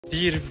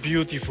Dear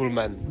beautiful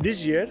man.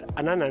 This year,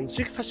 Anana and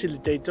 6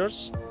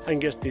 facilitators and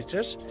guest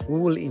teachers, we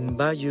will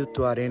invite you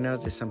to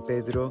Arenas de San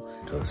Pedro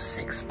to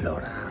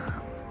SEXPLORA.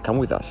 Come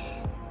with us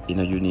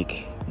in a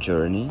unique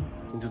journey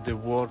into the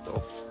world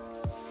of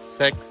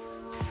sex,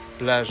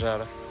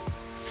 pleasure,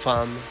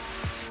 fun,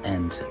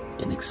 and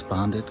in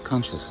expanded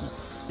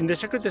consciousness. in the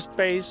sacred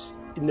space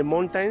in the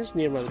mountains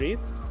near Madrid.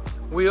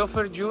 We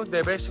offer you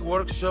the best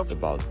workshop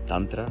about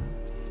tantra,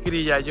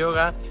 Kriya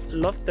Yoga.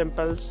 Love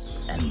temples,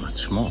 and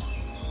much more.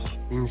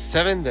 In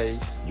 7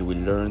 days, you will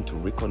learn to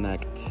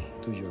reconnect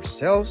to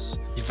yourselves,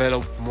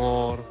 develop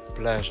more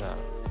pleasure,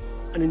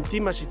 and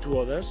intimacy to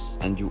others.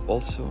 and you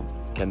also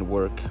can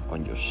work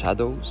on your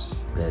shadows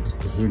That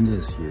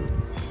hinders you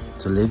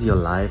to live your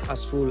life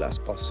as full as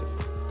possible.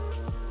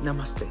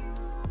 Namaste.